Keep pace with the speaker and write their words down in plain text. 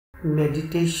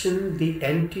Meditation, the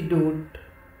antidote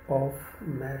of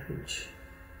marriage.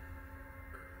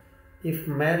 If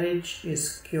marriage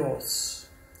is chaos,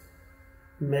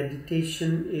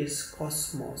 meditation is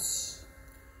cosmos.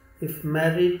 If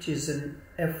marriage is an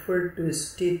effort to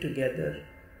stay together,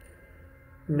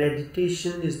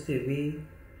 meditation is the way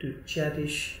to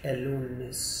cherish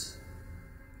aloneness.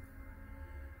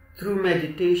 Through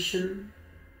meditation,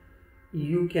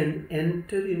 you can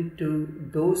enter into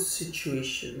those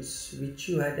situations which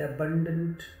you had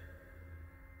abandoned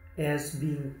as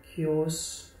being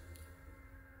chaos,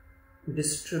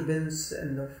 disturbance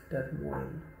and of turmoil.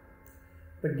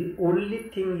 But the only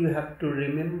thing you have to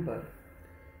remember,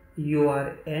 you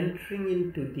are entering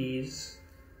into these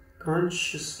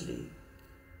consciously.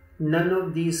 None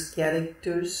of these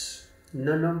characters,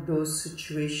 none of those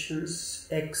situations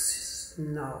exist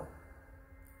now.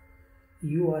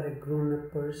 You are a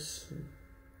grown-up person,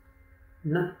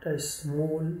 not a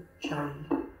small child.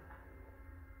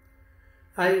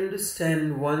 I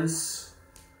understand once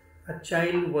a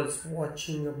child was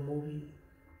watching a movie.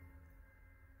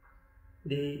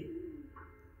 The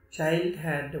child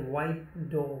had a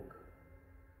white dog,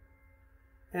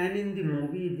 and in the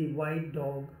movie the white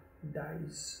dog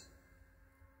dies.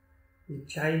 The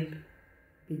child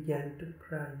began to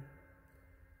cry,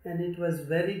 and it was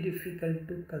very difficult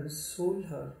to console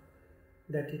her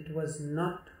that it was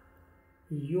not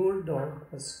your dog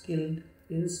was killed,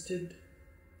 instead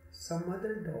some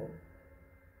other dog.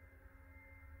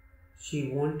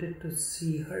 She wanted to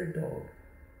see her dog,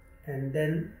 and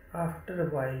then after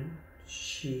a while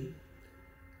she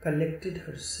collected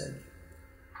herself.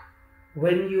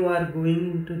 When you are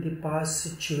going into the past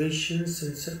situations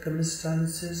and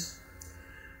circumstances,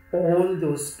 all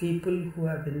those people who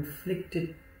have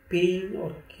inflicted pain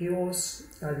or chaos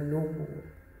are no more.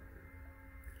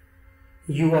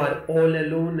 You are all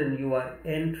alone and you are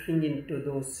entering into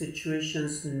those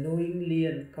situations knowingly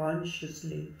and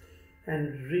consciously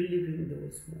and reliving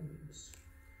those moments.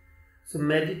 So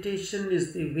meditation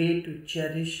is the way to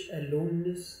cherish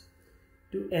aloneness,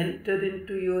 to enter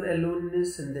into your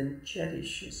aloneness and then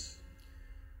cherish it.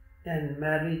 And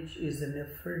marriage is an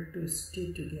effort to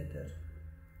stay together.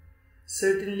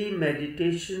 Certainly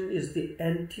meditation is the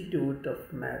antidote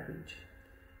of marriage.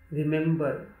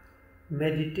 Remember,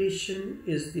 meditation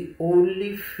is the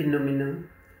only phenomenon.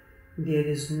 There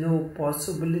is no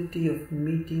possibility of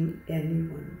meeting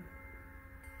anyone.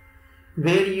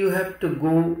 Where you have to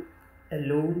go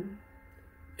alone,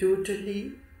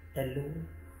 totally alone.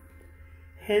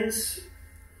 Hence,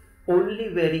 only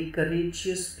very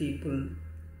courageous people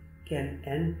can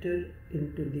enter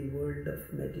into the world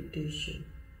of meditation.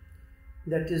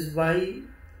 That is why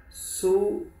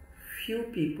so few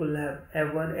people have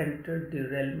ever entered the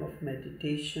realm of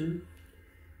meditation,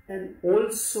 and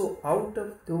also out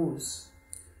of those,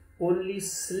 only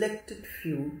selected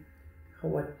few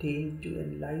have attained to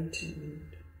enlightenment.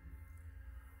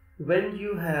 When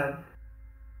you have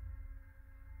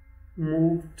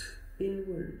moved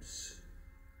inwards,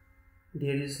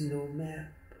 there is no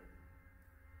map.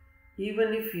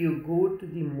 Even if you go to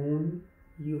the moon,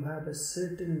 you have a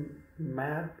certain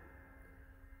map,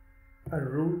 a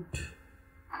route,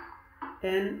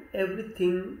 and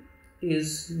everything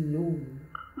is known.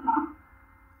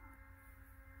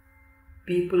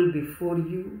 People before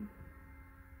you,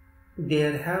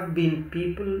 there have been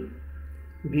people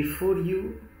before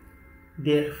you,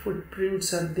 their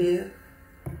footprints are there,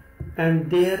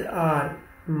 and there are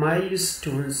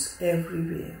milestones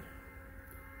everywhere.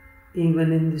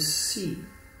 Even in the sea,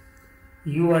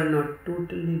 you are not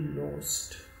totally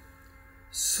lost.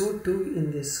 So too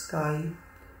in the sky,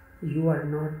 you are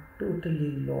not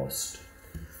totally lost.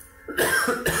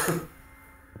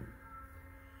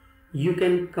 You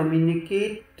can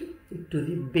communicate to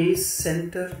the base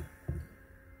center.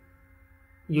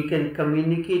 You can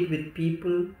communicate with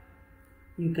people.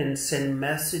 You can send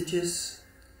messages,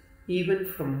 even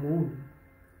from moon.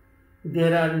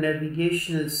 There are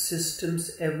navigational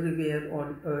systems everywhere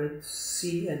on earth,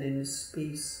 sea and in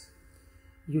space.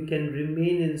 You can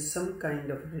remain in some kind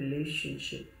of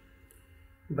relationship,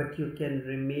 but you can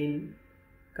remain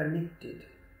connected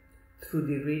through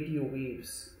the radio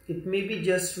waves. It may be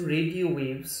just radio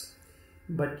waves,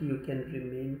 but you can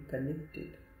remain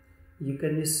connected. You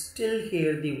can still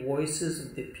hear the voices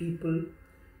of the people,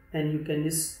 and you can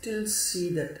still see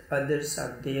that others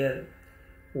are there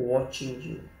watching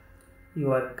you.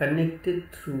 You are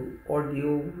connected through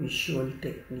audio-visual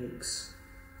techniques.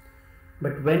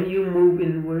 But when you move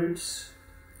inwards,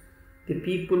 the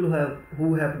people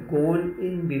who have gone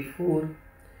in before,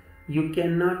 you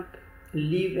cannot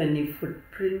leave any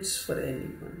footprints for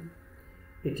anyone.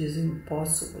 It is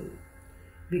impossible,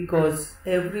 because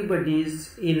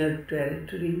everybody's inner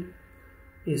territory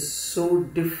is so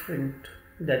different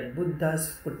that Buddha's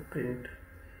footprint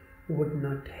would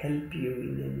not help you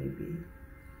in any way.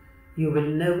 You will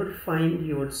never find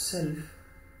yourself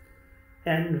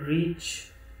and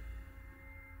reach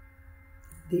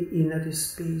the inner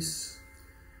space.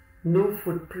 No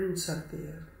footprints are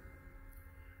there.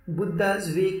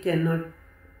 Buddha's way cannot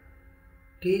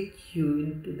take you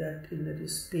into that inner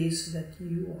space that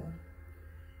you are.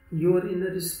 Your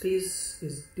inner space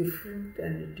is different,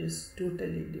 and it is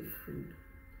totally different.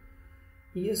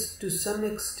 Yes, to some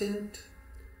extent,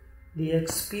 the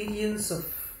experience of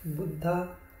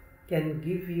Buddha can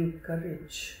give you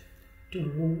courage to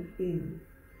move in.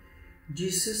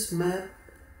 Jesus' map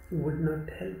would not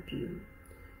help you.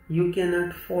 You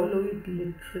cannot follow it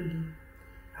literally.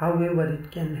 However,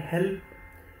 it can help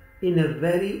in a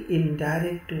very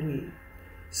indirect way.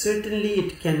 Certainly,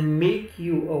 it can make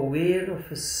you aware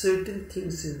of certain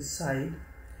things inside,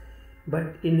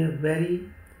 but in a very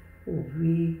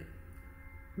vague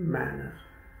manner.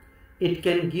 It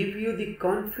can give you the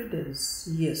confidence,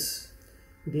 yes,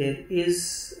 there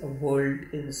is a world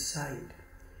inside,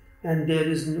 and there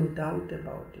is no doubt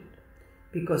about it,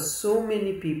 because so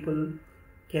many people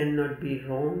cannot be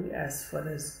wrong as far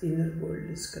as inner world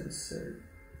is concerned.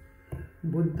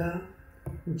 Buddha,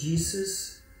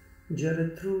 Jesus,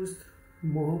 Zarathustra,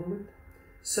 Muhammad,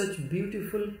 such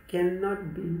beautiful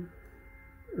cannot be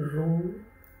wrong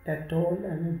at all,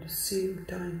 and at the same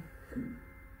time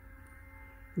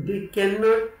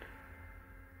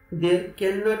there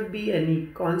cannot be any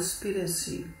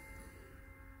conspiracy.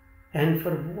 And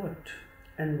for what?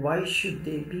 And why should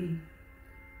they be?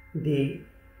 They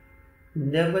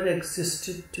never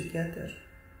existed together.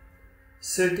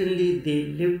 Certainly they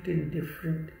lived in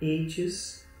different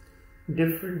ages,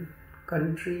 different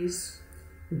countries,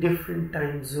 different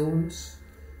time zones,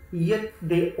 yet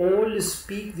they all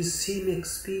speak the same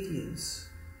experience,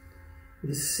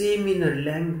 the same inner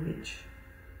language,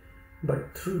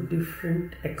 but through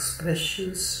different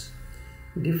expressions,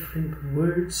 different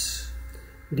words,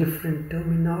 different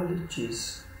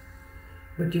terminologies.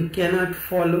 But you cannot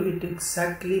follow it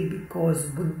exactly, because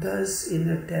Buddha's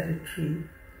inner territory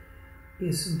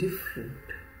is different.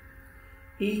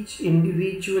 Each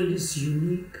individual is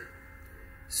unique,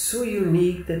 so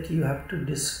unique that you have to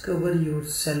discover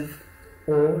yourself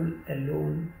all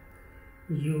alone,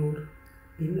 your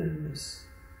innerness.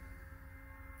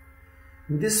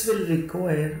 This will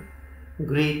require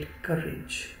great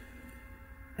courage,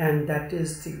 and that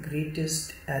is the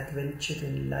greatest adventure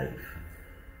in life.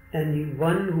 And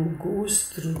one who goes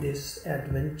through this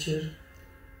adventure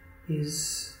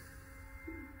is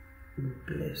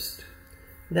blessed.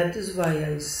 That is why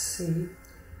I say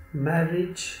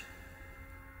marriage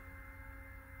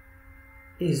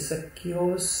is a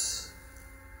chaos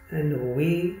and a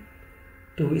way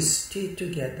to stay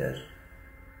together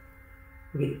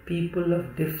with people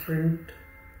of different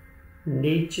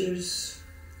natures,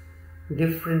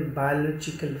 different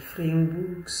biological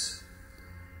frameworks.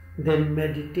 Then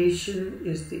meditation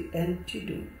is the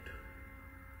antidote.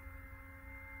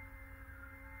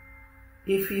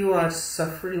 If you are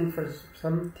suffering for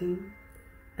something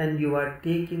and you are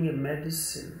taking a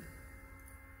medicine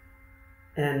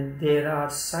and there are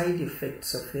side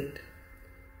effects of it,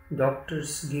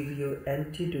 doctors give you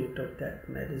antidote of that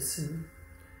medicine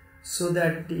so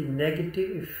that the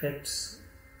negative effects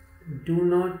do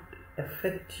not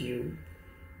affect you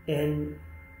and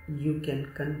you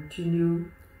can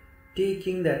continue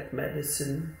taking that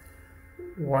medicine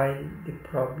while the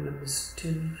problem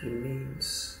still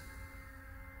remains.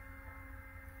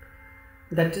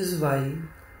 That is why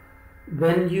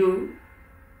when you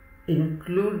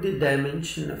include the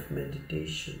dimension of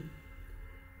meditation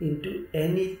into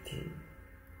anything,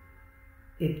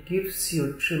 it gives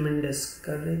you tremendous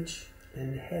courage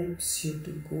and helps you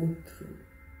to go through.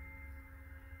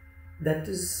 That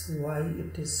is why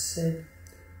it is said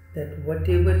that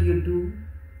whatever you do,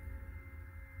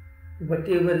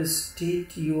 whatever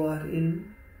state you are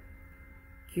in,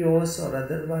 chaos or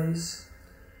otherwise,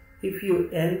 if you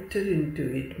enter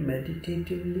into it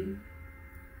meditatively,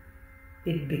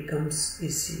 it becomes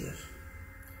easier.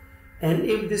 And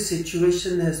if the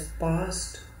situation has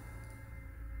passed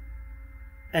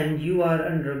and you are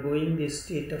undergoing the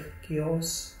state of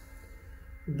chaos,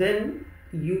 then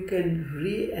you can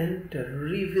re-enter,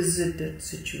 revisit that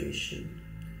situation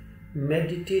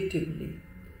meditatively,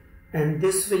 and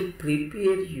this will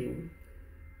prepare you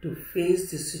to face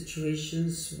the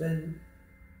situations when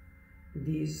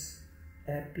these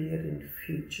appear in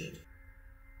future.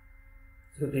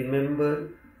 So remember,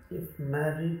 If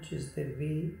marriage is the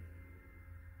way,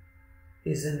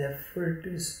 is an effort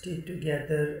to stay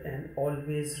together and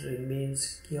always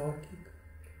remains chaotic,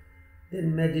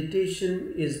 then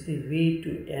meditation is the way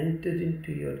to enter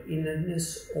into your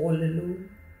innerness all alone.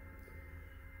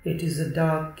 It is a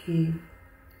dark cave.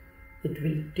 It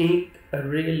will take a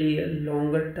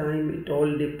longer time. It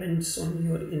all depends on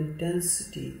your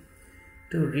intensity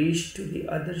to reach to the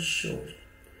other shore.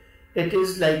 It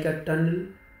is like a tunnel.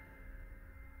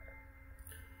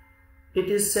 It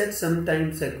is said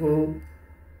sometimes ago,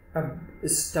 a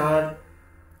star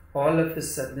all of a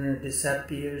sudden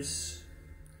disappears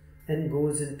and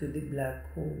goes into the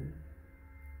black hole.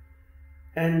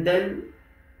 And then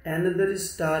another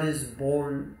star is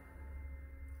born.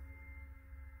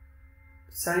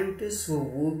 Scientists were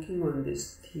working on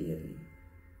this theory.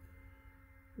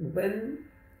 When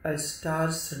a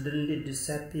star suddenly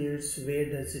disappears, where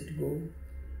does it go?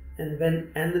 And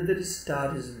when another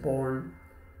star is born,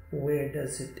 where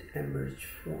does it emerge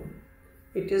from?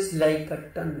 It is like a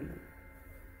tunnel.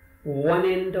 One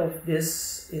end of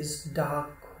this is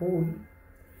dark hole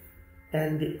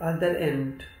and the other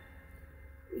end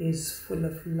is full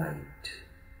of light.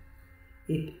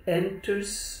 It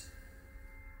enters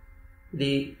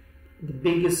the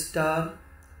big star,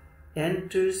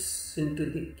 enters into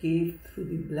the cave through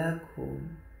the black hole,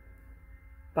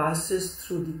 passes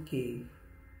through the cave,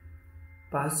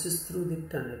 passes through the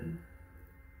tunnel,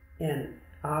 and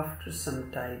after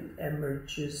some time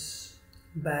emerges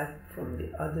back from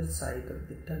the other side of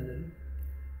the tunnel,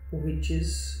 which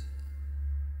is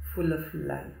full of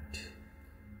light.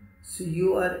 So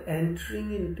you are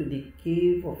entering into the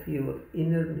cave of your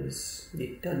innerness,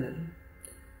 the tunnel,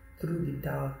 through the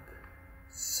dark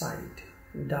side,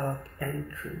 dark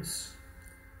entrance.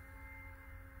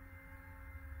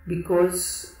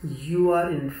 Because you are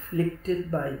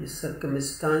inflicted by the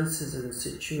circumstances and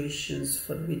situations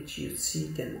for which you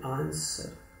seek an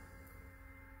answer,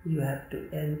 you have to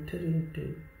enter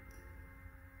into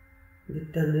the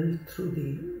tunnel through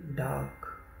the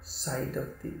dark side of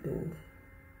the door.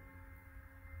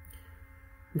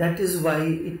 That is why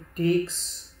it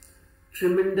takes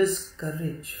tremendous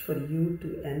courage for you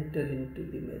to enter into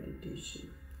the meditation.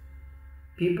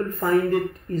 People find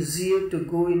it easier to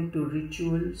go into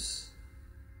rituals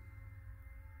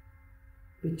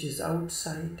which is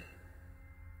outside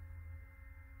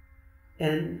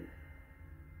and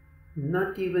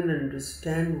not even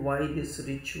understand why this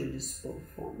ritual is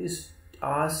performed, is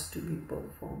asked to be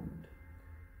performed.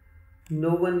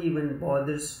 No one even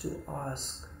bothers to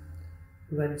ask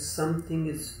when something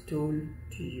is told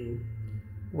to you,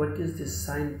 what is the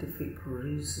scientific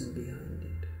reason behind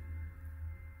it?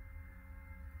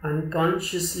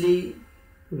 Unconsciously,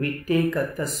 we take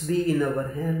a tasbih in our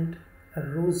hand, a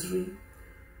rosary,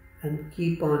 and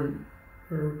keep on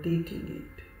rotating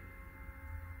it.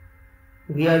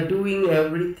 We are doing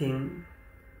everything,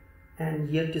 and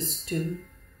yet still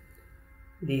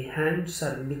the hands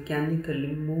are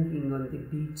mechanically moving on the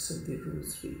beats of the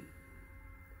rosary.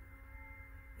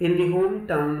 In the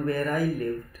hometown where I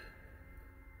lived,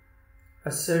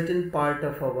 a certain part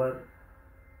of our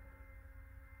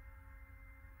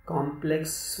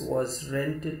complex was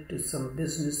rented to some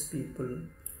business people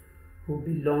who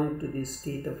belonged to the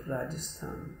state of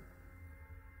Rajasthan.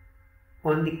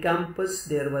 On the campus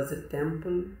there was a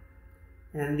temple,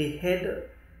 and the head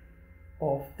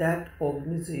of that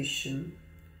organization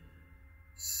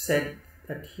said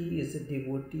that he is a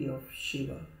devotee of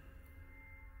Shiva.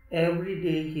 Every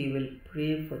day he will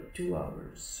pray for 2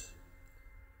 hours.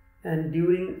 And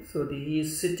he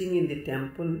is sitting in the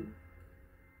temple.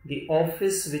 The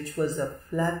office, which was a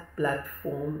flat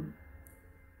platform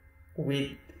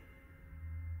with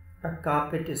a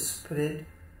carpet is spread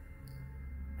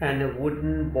and a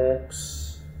wooden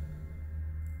box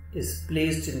is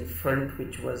placed in front,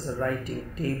 which was a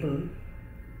writing table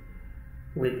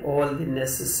with all the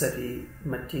necessary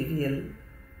material,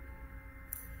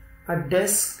 a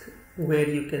desk where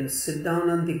you can sit down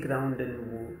on the ground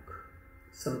and work,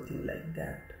 something like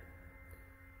that.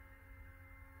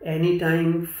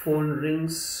 Anytime phone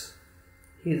rings,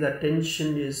 his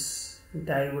attention is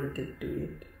diverted to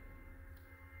it.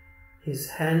 His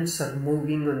hands are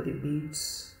moving on the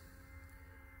beats,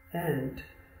 and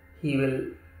he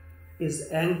is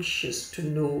anxious to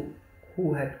know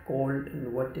who had called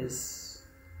and what is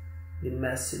the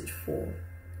message for.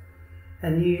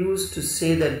 And he used to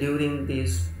say that during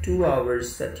these 2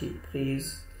 hours that he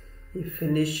prays, he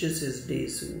finishes his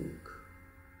day's work.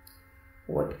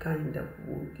 What kind of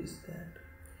work is that?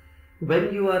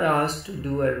 When you are asked to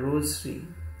do a rosary,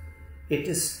 it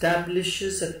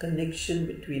establishes a connection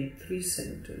between 3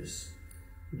 centers: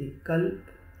 the kalp,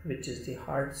 which is the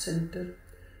heart center.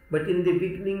 But in the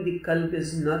beginning, the kalb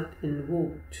is not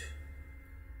invoked.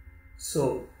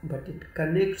 So, but it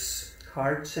connects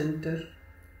heart center,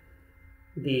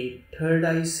 the third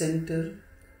eye center,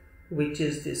 which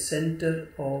is the center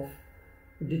of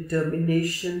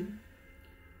determination,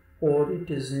 or it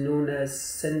is known as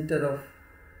center of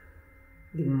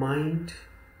the mind,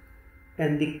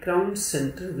 and the crown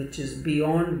center, which is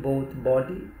beyond both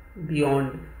body,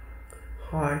 beyond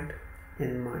heart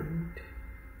and mind.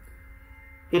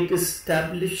 It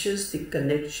establishes the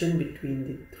connection between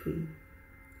the three.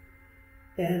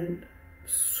 And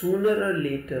sooner or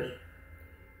later,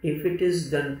 if it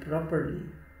is done properly,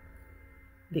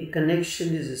 the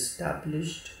connection is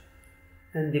established,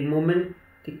 and the moment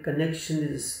the connection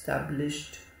is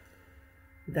established,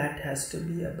 that has to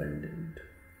be abandoned.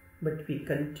 But we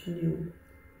continue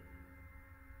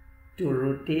to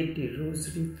rotate the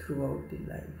rosary throughout the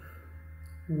life.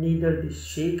 Neither the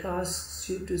sheikh asks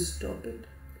you to stop it,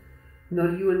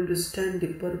 nor you understand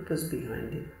the purpose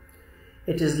behind it.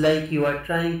 It is like you are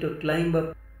trying to climb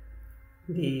up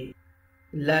the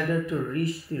ladder to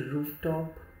reach the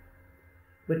rooftop,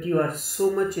 but you are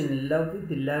so much in love with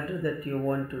the ladder that you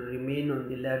want to remain on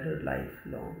the ladder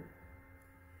lifelong.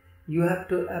 You have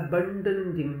to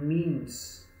abandon the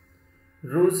means.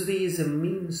 Rosary is a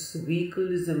means,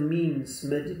 vehicle is a means,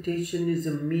 meditation is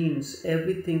a means,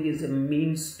 everything is a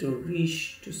means to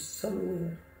reach to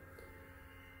somewhere.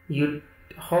 You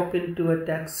hop into a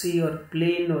taxi or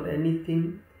plane or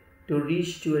anything to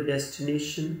reach to a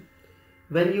destination.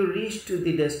 When you reach to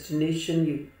the destination,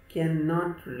 you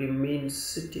cannot remain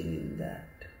sitting in that.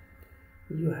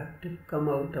 You have to come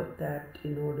out of that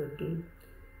in order to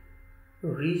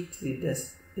reach the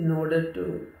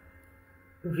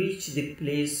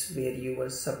place where you were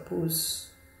supposed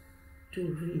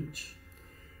to reach.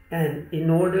 And in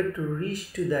order to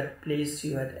reach to that place,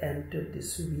 you had entered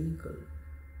this vehicle.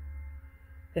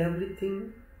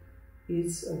 Everything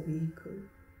is a vehicle.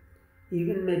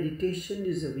 Even meditation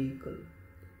is a vehicle.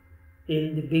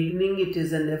 In the beginning, it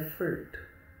is an effort.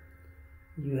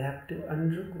 You have to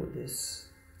undergo this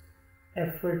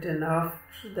effort, and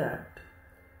after that,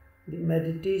 the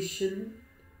meditation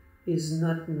is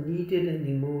not needed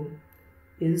anymore.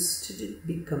 Instead, it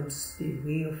becomes the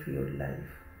way of your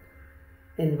life.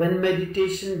 And when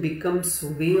meditation becomes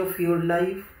way of your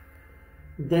life,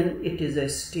 then it is a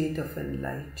state of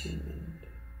enlightenment.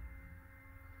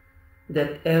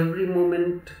 That every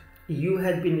moment you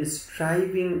had been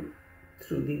striving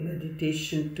through the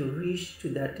meditation to reach to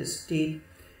that state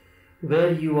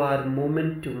where you are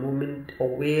moment to moment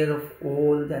aware of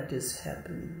all that is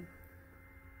happening.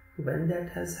 When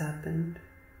that has happened,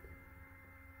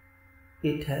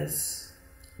 it has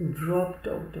dropped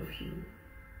out of you.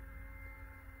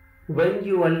 When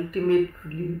you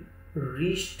ultimately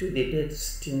reach to the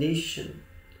destination,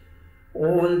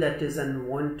 all that is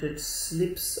unwanted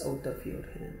slips out of your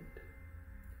hand,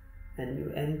 and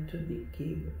you enter the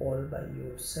cave all by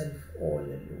yourself, all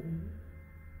alone.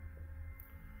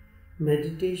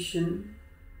 Meditation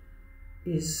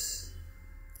is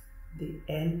the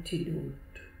antidote.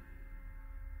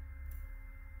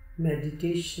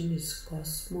 Meditation is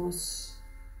cosmos,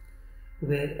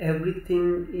 where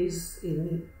everything is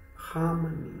in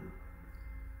harmony,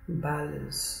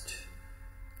 balanced,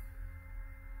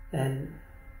 and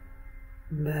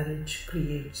marriage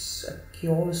creates a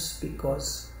chaos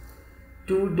because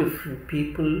two different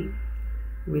people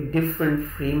with different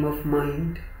frame of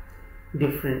mind,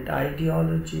 different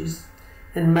ideologies,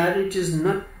 and marriage is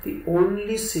not the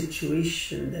only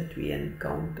situation that we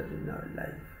encounter in our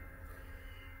life.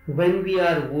 When we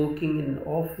are working in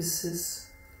offices,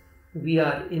 we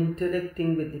are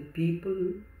interacting with the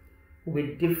people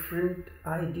with different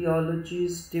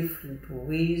ideologies, different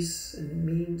ways and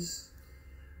means,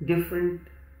 different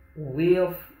way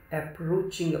of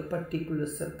approaching a particular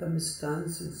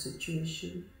circumstance and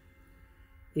situation.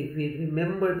 If we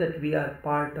remember that we are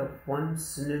part of one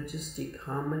synergistic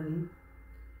harmony,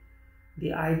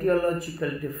 the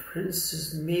ideological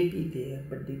differences may be there,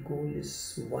 but the goal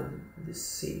is one, the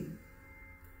same.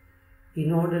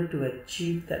 In order to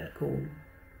achieve that goal,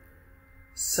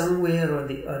 somewhere or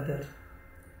the other,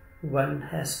 one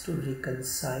has to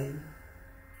reconcile.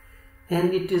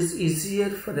 And it is easier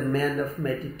for the man of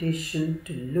meditation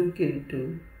to look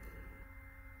into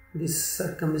these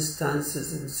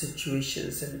circumstances and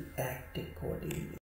situations and act accordingly.